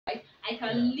I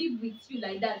can live with you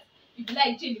like that. If you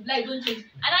like change, if you like don't change.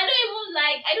 And I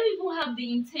don't even have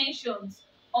the intentions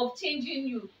of changing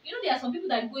you. You know, there are some people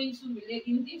that go into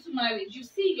into marriage. You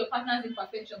see your partner's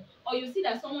imperfection, or you see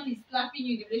that someone is slapping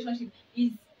you in the relationship.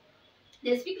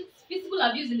 There's physical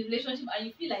abuse in the relationship, and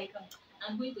you feel like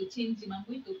I'm going to change him. I'm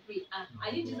going to pray.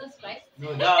 Are you Jesus Christ?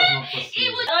 No, that's not possible. He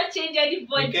will not change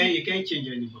anybody. You can't change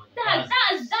anybody. That's it.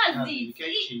 You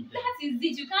can't change them. That is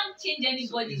it. You can't change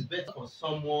anybody. So it's better for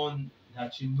someone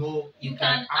that you know you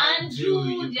can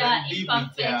undo their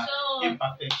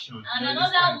imperfection. And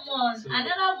another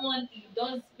one he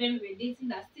does when we're dating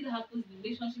that still happens in the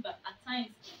relationship at times.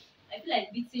 I feel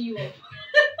like beating you up.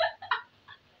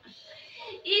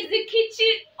 Is the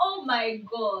kitchen. Oh my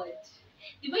God.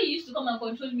 The way you used to come and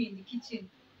control me in the kitchen.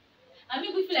 I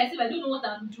mean, we feel like I don't know what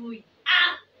I'm doing.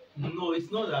 No, it's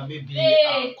not that maybe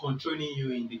I'm controlling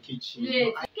you in the kitchen.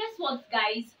 No, guess what,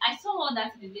 guys? I saw all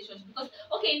that in the relationship because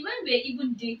when we're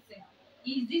even dating,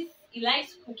 he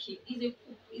likes cooking. He's a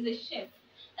cook. He's a chef.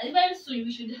 And very soon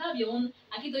we should have your own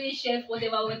Akitoye chef,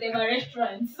 whatever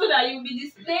restaurant, so that you'll be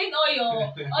displaying all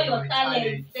your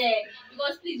talents there.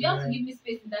 Because please, you have to give me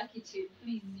space in that kitchen.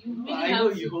 Please, you really have to. I know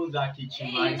you hold that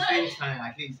kitchen, but at the same time,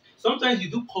 at least sometimes you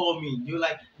do call me. You're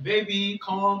like, baby,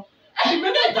 come. I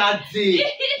remember that day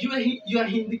you are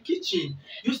in the kitchen.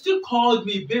 You still called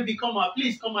me, baby, come on,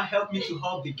 please come and help me to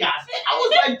hold the gas. I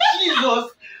was like,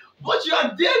 Jesus, but you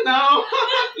are there now.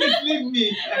 Please leave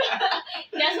me.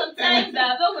 There are sometimes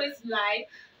that I'm not going to lie.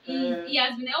 He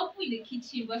has been helpful in the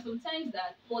kitchen, but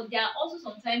there are also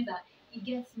sometimes that he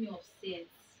gets me upset.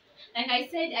 Like I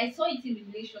said, I saw it in the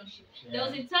relationship. Yeah. There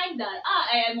was a time that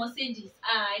I must say this.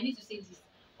 I need to say this.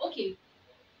 Okay.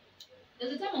 There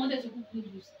was a time I wanted to cook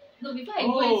noodles. No, before I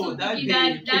go into cooking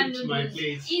that noodles,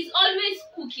 he's always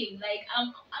cooking. Like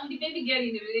I'm the baby girl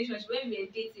in the relationship when we are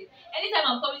dating. Anytime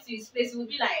I'm coming to his place, he will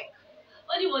be like,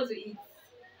 "What do you want to eat?"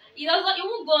 He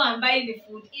won't go and buy the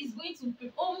food. He's going to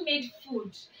prepare homemade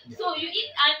food. Yeah. So you eat,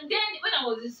 and then when I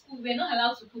was in school, we were not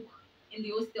allowed to cook in the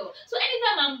hostel. So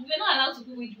anytime we're not allowed to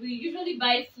cook, we usually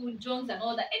buy food, junks and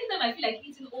all that. Anytime I feel like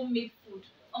eating homemade food,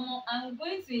 I'm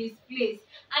going to his place,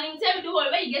 and he'll tell me, "Don't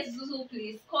worry, when you get to so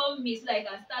place, call me so that I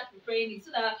can start preparing it.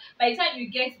 So that by the time you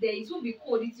get there, it won't be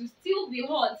cold, it will still be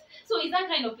hot." So it's that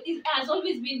kind of. It has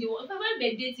always been the one. When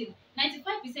we're dating,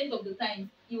 95% of the time,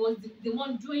 he was the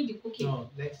one doing the cooking. No,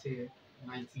 let's say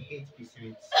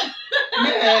 98%.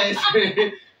 Yes,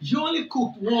 you only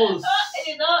cooked once.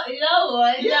 You know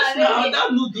what? Yes, now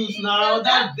that noodles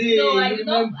that day. No, I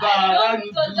remember that noodles.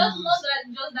 It was just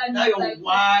that That your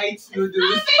white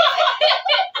noodles.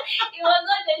 It was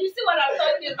not that. You see what I'm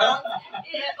talking about?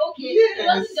 Yeah, okay. Yes. It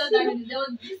wasn't just that noodles. There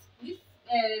was this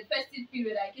festive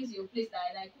period I came to your place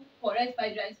and I cooked correct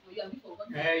fried rice for you and we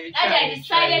forgot. I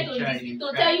decided to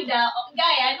tell you that,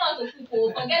 guy, I know how to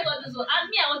cook. Forget all this one. And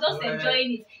me, I was just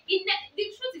enjoying it. The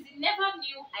truth is, he never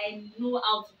knew I know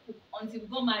how to cook until we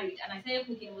got married and I started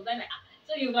cooking. It was like,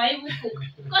 so you can even cook.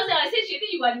 Because I said,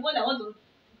 Shady, you are the one that want to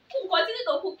continue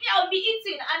to cook. Yeah, I'll be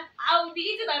eating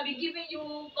and be giving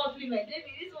you compliments.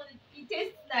 Maybe this one, it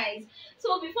tastes nice.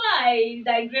 So before I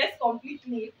digress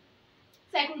completely,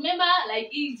 so I could remember, like,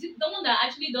 he's the one that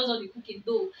actually does all the cooking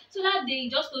though. So that day he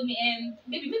just told me,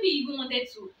 maybe he even wanted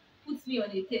to put me on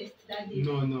a test that day.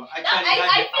 No. I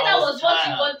feel that was what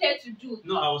he wanted to do.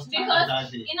 No, I was tired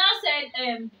that day. He now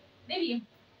said, maybe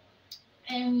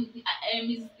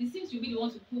he seems to be the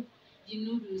one to cook the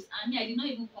noodles, and me, I did not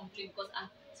even complain because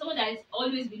someone that has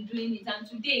always been doing it, and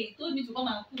today he told me to come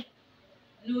and cook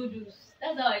noodles.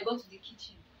 That's how I got to the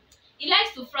kitchen. He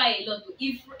likes to fry a lot.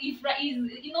 If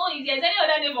there's any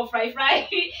other name for fry,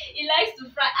 he likes to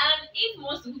fry. And if he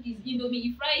wants to cook his indomie,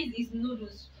 he fries his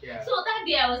noodles. Yeah. So that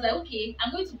day I was like, okay,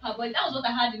 I'm going to parboil. That was what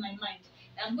I had in my mind.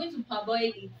 I'm going to parboil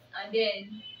it, and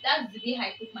then that's the day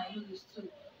I cook my noodles too.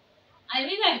 I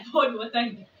mean, I poured water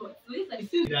in the pot. So it's like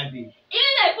that day.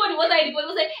 Even I poured the water in the pot, it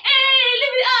was like, hey,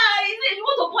 leave it. He said, you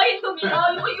want to boil indomie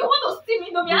now? You want to steam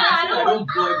indomie? I don't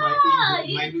boil my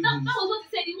noodles. That was what he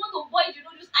said. You want to boil the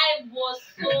noodles? I was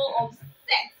so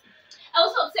upset. I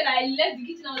was so upset. I left the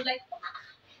kitchen. I was like,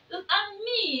 and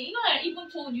me, I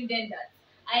even told you then that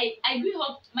I grew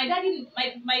up. My dad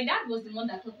was the one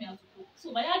that taught me how to cook.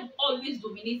 So my dad always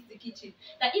dominates the kitchen.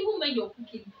 That even when you're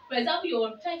cooking, for example,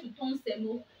 you're trying to turn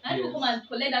semo, and you come and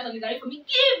collect that on the garri for me.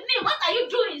 Give me, what are you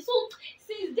doing? So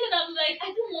since then, I'm like,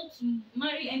 I don't want to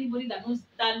marry anybody that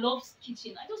loves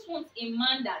kitchen. I just want a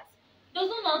man that doesn't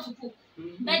know how to cook.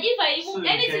 Like if I even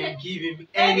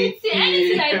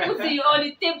anything I put on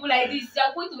the table like this,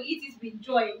 you're going to eat it with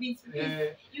joy, with peace.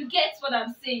 You get what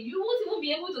I'm saying? You won't even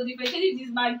be able to differentiate if this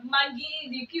Maggi,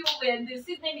 the cube, and the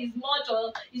seasoning is much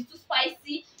or is too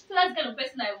spicy. So that's that's the kind of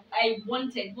person I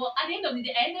wanted. But at the end of the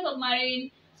day, I ended up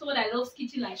marrying someone that loves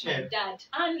kitchen like my Chef. dad,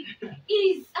 and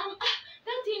is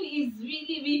that thing is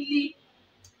really really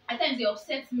at times it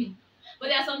upsets me. But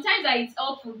there are sometimes that it's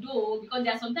helpful though, because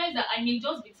there are sometimes that I may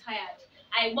just be tired.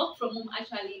 I work from home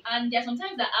actually, and there are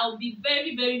sometimes that I'll be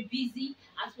very, very busy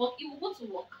at work. He will go to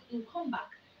work, he will come back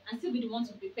and still be the one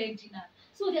to prepare dinner.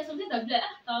 So there are sometimes I'll be like,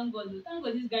 thank God, oh, thank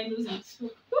God this guy knows how to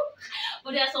cook.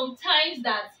 But there are some times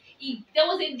that there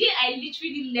was a day I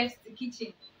literally left the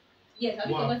kitchen. Yes, have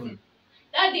you What forgotten? happened?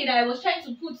 That day that I was trying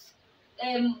to put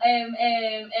seasoning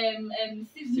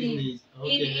Seasonings.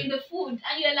 in the food, and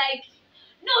you're like,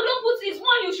 no, don't put this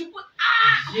one, you should put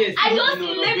Yes. I just no,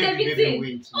 left baby, everything.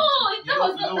 wait. Oh, that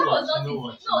was not You know it.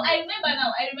 what? No, I remember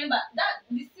now. I remember that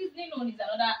the seasoning one is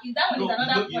another. Is that one is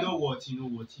another You know what?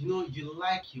 You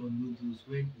like your noodles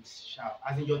when it's sharp,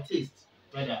 as in your taste,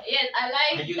 brother. Yes, I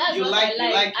like. And That's you what like, I you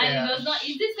like. like And it does not.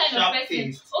 Is this kind of sharp person?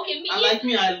 taste. Okay, me. And like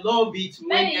me, I love it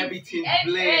when Hey, everything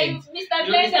blends. Mr. You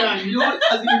Blender. understand? You know,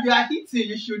 as in if you are hitting,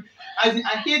 you should. As in,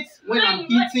 I hate when I'm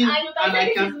hitting and you and I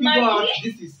say can this is figure out Maggi.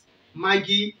 this is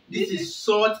Maggi, this This is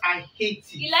salt. I hate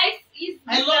He it. likes. He's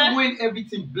I love when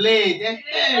everything blends.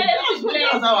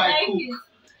 That's how I cook.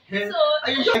 So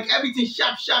I just like everything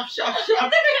sharp.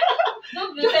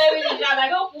 don't be telling me that I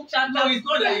don't cook sharp. No, it's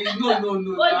not that.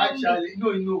 No. What Actually,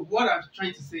 no. What I'm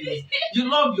trying to say is, you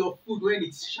love your food when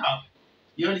it's sharp.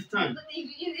 You understand?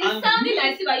 It's And sounding me-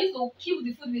 like if I used to kill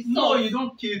the food with No, salt. you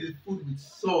don't kill the food with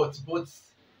salt, but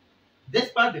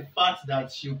despite the fact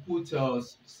that you put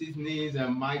seasonings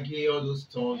and Maggi, all those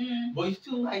stuff, but you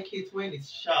still like it when it's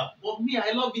sharp. But me,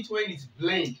 I love it when it's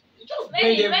blend. You just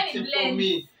blend everything for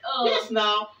me. Oh. Yes,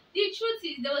 now. The truth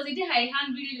is, there was a day I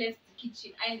angrily left the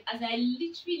kitchen. As I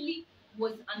literally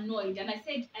was annoyed, and I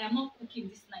said, I am not cooking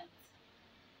this night.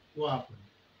 What happened?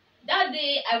 That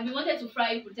day, we wanted to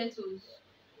fry potatoes.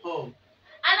 Oh. And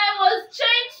I was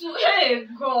trying to, hey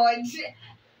God,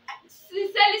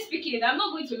 sincerely speaking, I'm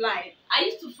not going to lie. I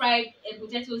used to fry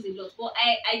potatoes a lot, but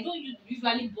I don't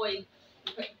usually boil.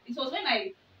 It was when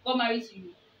I got married to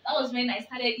you. That was when I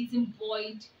started eating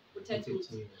boiled potatoes.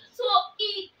 So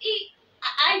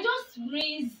I just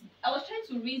raised. I was trying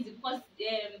to raise it because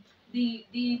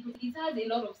it has a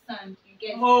lot of sand. You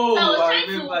get. Oh, so I was I trying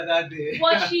remember that day.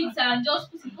 wash it and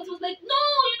just put it. But it was like, no,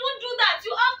 you don't do that.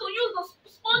 You have to use the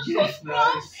sponge or Yes, scrub.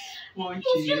 nice. Sponges.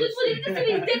 You use it. This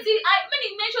thing is dirty. When he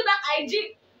mentioned that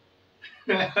hygiene,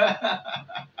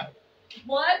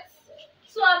 what?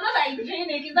 So I'm not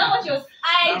hygienic. Is that what you're?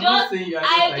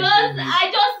 I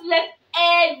just left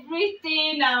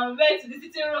everything and went to the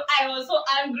sitting room. I was so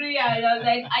angry and I was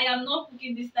like, I am not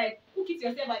cooking this time. Cook it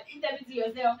yourself and eat everything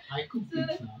yourself. I cooked So it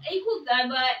now. I cooked that,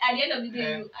 but at the end of the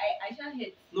day, I can't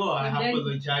hit. No, I And then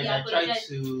apologize. he I tried apologized.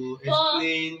 to But-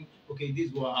 explain. Okay, this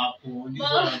is what happened. This is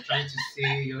But- what I'm trying to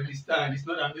say. You understand? It's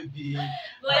not that maybe.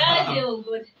 But that day, oh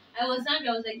God, I was angry.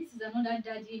 I was like, this is another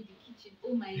daddy in the kitchen.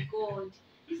 Oh my God.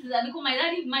 This is because my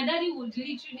daddy would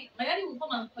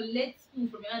come and collect spoon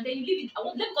from you and then you leave it.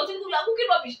 Let me continue. You are cooking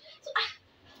rubbish. So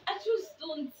I just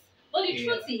don't. But the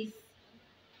truth is,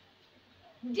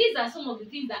 these are some of the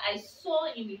things that I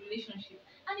saw in the relationship,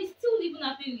 and it's still even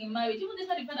happening in marriage. Even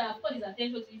despite the fact that I've called his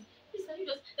attention to it. Please, can you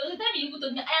just? There was a time he even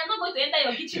told me, I am not going to enter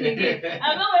your kitchen again.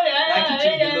 I'm not going to. That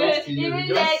kitchen belongs to you.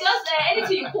 Just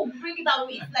anything you cook, bring it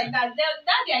out. It's like that.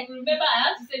 That day I can remember I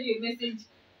had to send you a message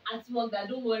at work that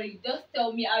don't worry, just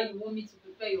tell me how you want me to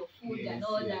prepare your food and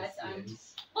all that. And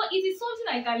but it is something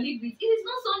I can live with. It is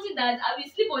not something that I will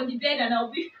sleep on the bed and I'll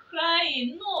be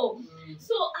crying. No.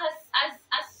 So as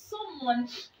someone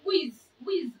who is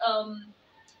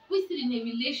still in a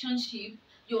relationship,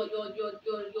 you're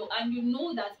and you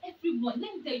know that everyone,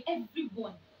 let me tell you,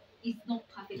 everyone is not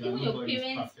perfect. Even your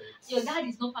parents, your dad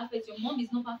is not perfect, your mom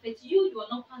is not perfect, you are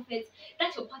not perfect,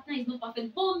 that your partner is not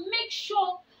perfect. But make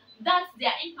sure that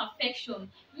their imperfection,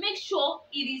 make sure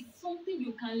it is something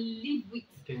you can live with.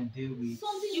 You can deal with.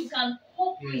 Something you can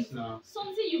cope Yes, with. now.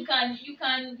 Something you can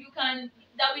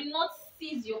that will not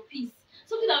seize your peace.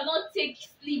 Something that will not take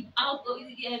sleep out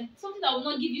something that will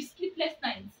not give you sleepless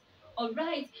nights.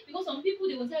 Alright? Because some people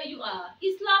they will tell you,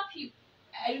 it slap you.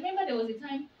 I remember there was a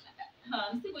time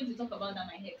I'm still going to talk about that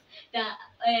my ex. That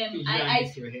I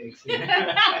your ex.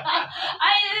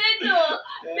 I don't know.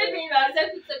 Maybe in our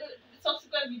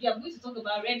subsequent video, I'm going to talk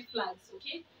about red flags.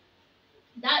 Okay,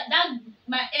 that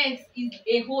my ex is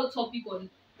a whole topic on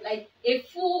like a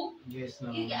full. Yes, no.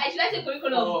 I should I say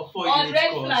curriculum Four on units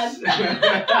red course. flags.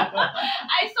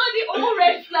 I saw the whole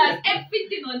red flags,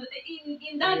 everything on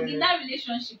in that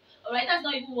relationship. All right, that's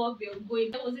not even what we were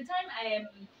going. There was a time I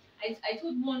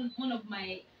told one of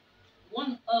my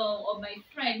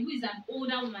friend who is an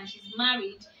older woman. She's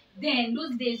married. Then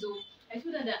those days, oh, I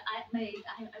told her that I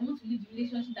want to leave the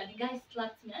relationship, that the guy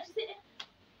slapped me, and she said,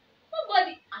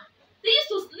 nobody.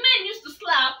 Men used to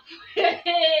slap.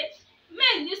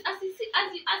 Men used, as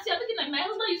you're looking at, my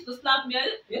husband used to slap me.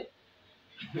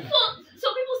 So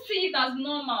people see it as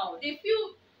normal. They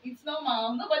feel it's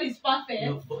normal. Nobody is perfect.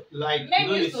 No, but like Men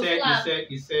you used to slap.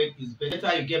 you said it's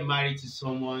better you get married to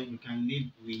someone you can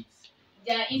live with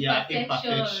Their their imperfections.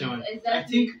 imperfection. Exactly. I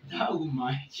think that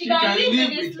woman She can live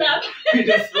with the slap. with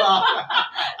the slap.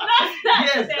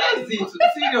 Yes, it. that's it.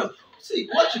 Serious. See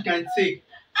what you can take.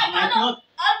 I might not.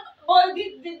 But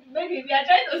maybe we are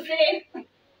trying to say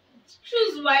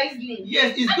choose wisely.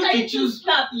 Yes, it's How good can to you choose.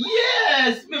 slap?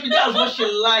 Yes, maybe that's what she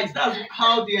likes. That's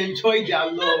how they enjoy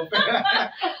their love. But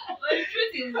the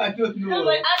truth is, I don't know. no,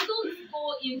 but I don't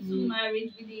go into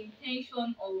marriage with the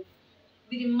intention of,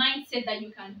 with the mindset that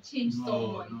you can change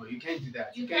someone. No, you can't do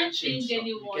that. You can't change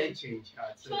anyone. You can't change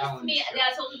her. So trust me, there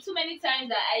are too many times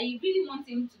that I really want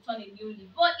him to turn a new leaf,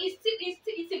 but it's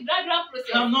a gradual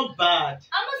process. I'm not bad.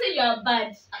 I'm not saying you are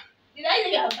bad. Did I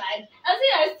say you are bad? I'm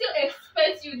saying I still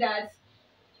expect you that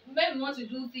when we want to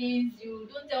do things, you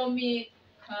don't tell me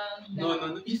calm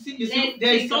down. No. You see,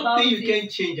 there's something you can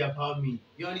change about me.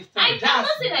 You understand? I'm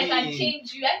not saying I can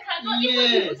change you. I cannot.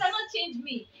 Yes. Even you cannot change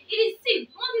me. It is see,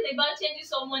 one thing about changing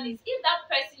someone is if that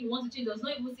person you want to change does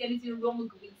not even see anything wrong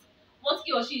with what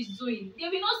he or she is doing, they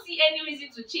will not see any reason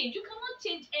to change. You cannot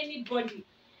change anybody.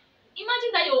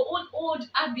 Imagine that your own old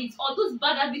habits or those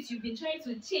bad habits you've been trying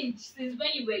to change since when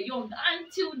you were young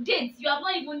until date, you have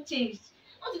not even changed.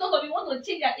 Not to talk of you want to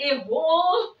change a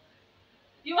whole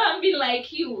human being like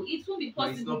you. It won't be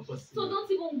possible. It's not possible. So don't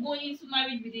even go into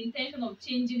marriage with the intention of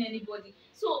changing anybody.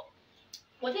 So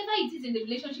whatever it is in the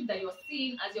relationship that you're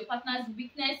seeing as your partner's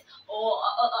weakness, or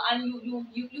and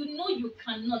you know you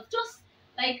cannot, just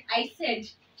like I said,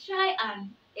 try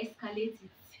and escalate it.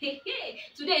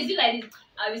 Today is it like this?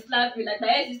 I will slap you like my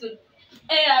ex used to.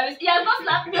 He has not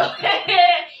slapped me.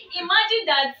 Imagine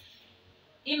that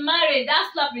in marriage, that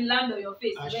slap will land on your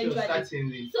face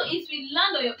eventually. So it will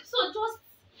land on your. So just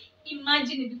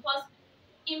imagine it, because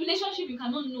in relationship you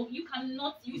cannot know. You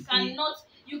cannot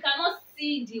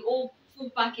see the whole full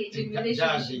package in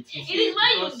relationship. It is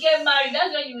when you get married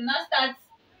that's when you will now start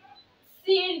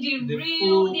seeing the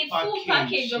full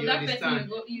package of that person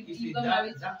you got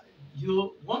married to.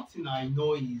 One thing I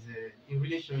know is in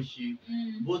relationship,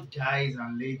 both guys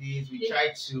and ladies, we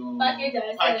try to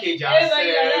package ourselves.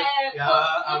 Yeah,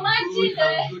 I'm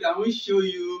good. I will show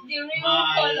you the real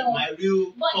my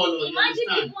real but color. Imagine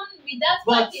even with that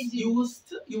packaging.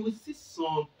 You will see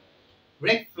some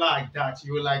red flag that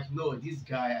you're like, no, this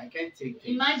guy, I can't take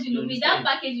this. Imagine with that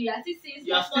packaging,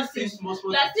 you are still seeing small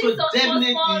small red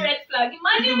flag.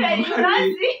 Imagine when you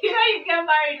get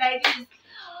married like this.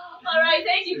 Alright,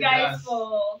 thank you guys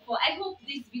for I hope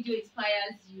this video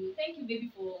inspires you. Thank you,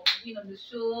 baby, for being on the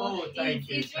show. Oh,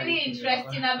 it's really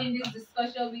interesting having this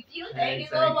discussion with you. Thank you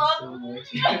so much.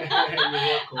 You're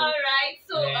welcome. Alright,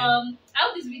 so I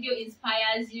hope this video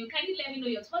inspires you. Kindly let me know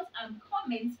your thoughts and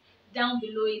comments down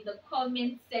below in the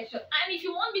comment section. And if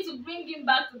you want me to bring him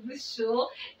back to this show,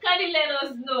 kindly let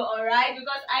us know, alright?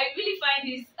 Because I really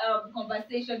find this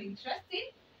conversation interesting.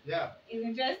 Yeah. It's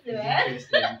interesting,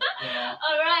 Yeah.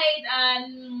 Alright,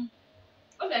 and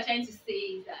what we are trying to say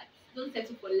is that don't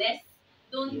settle for less.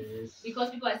 Don't,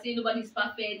 because people are saying nobody is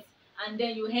perfect, and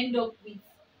then you end up with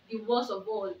the worst of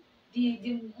all,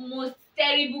 the most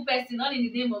terrible person, not in the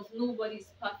name of nobody is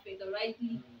perfect, alright?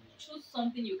 Choose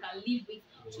something you can live with,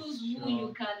 choose who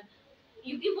you can.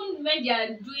 Even when they are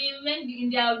when in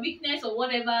their weakness or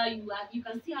whatever, you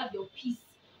can still have your peace,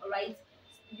 alright?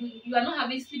 You are not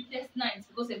having sleepless nights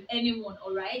because of anyone,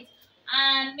 alright?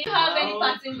 And maybe you have any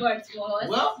parting words for us?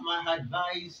 Well, my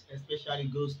advice especially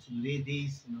goes to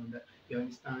ladies, that you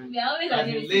understand. We are always at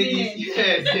the ladies,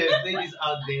 yes, ladies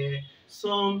out there.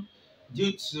 Some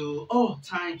due to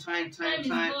time,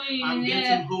 I'm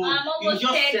getting old. You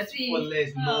just 30. settle for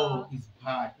less. No, it's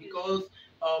bad because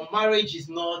marriage is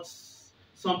not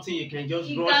something you can just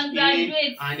rush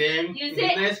in and then in the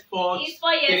next 3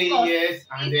 years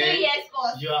and then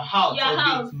you're out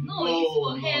of it. No,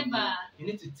 it's forever. You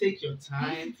need to take your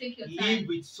time. Live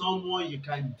with someone you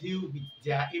can deal with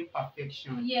their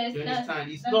imperfection. Yes, you understand?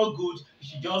 It's not good. You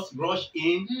should just rush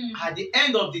in. At the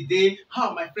end of the day,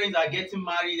 my friends are getting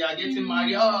married. They are getting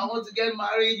married. Oh, I want to get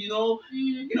married. Some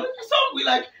will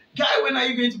like, guy, when are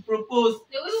you going to propose?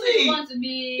 They wouldn't want to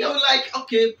be. They were like,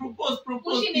 okay, propose.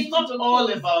 It's not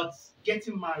all about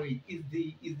getting married. It's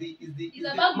the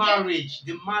marriage.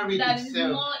 The marriage that itself. Is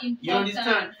more important. You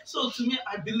understand? So to me,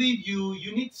 I believe you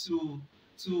need to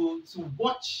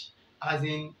watch, as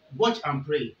in watch and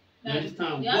pray. You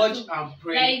understand? You have Watch to, and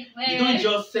pray. like, You don't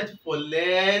just settle for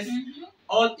less. mhm.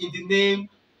 All in the name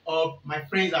of my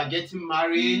friends are getting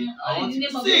married. I All in want the to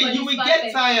name of see you nobody's will perfect.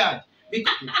 get tired.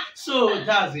 So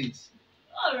that's it.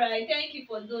 All right, thank you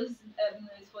for those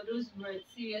words.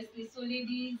 Seriously, so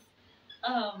ladies,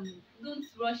 don't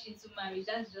rush into marriage.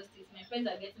 That's just it. My friends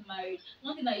are getting married.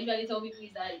 One thing I usually tell people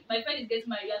is that my friend is getting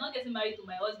married. You are not getting married to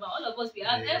my husband. All of us, Yes,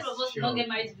 every of us will sure. not get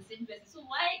married to the same person. So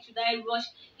why should I rush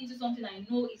into something I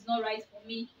know is not right for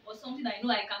me, or something I know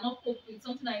I cannot cope with,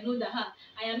 something I know that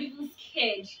I am even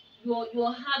scared. You're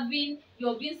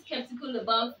being skeptical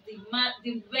about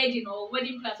the wedding or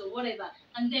wedding plans or whatever,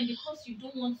 and then because you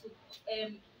don't want to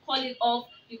call it off,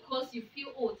 because you feel,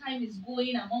 oh, time is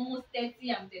going, I'm almost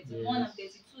 30, I'm 31, I'm Yes.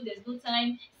 32, there's no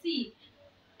time. See,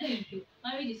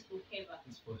 marriage is forever.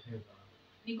 It's forever.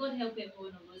 May God help every one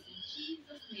of us in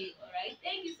Jesus' name. All right,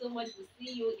 thank you so much. We'll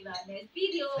see you in our next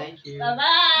video. Thank you. Bye bye.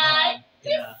 Bye.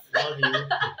 Yeah, love you.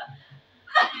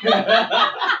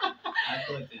 I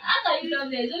thought it. How can you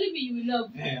love them? It's only me you will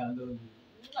love. Yeah, I love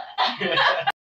you.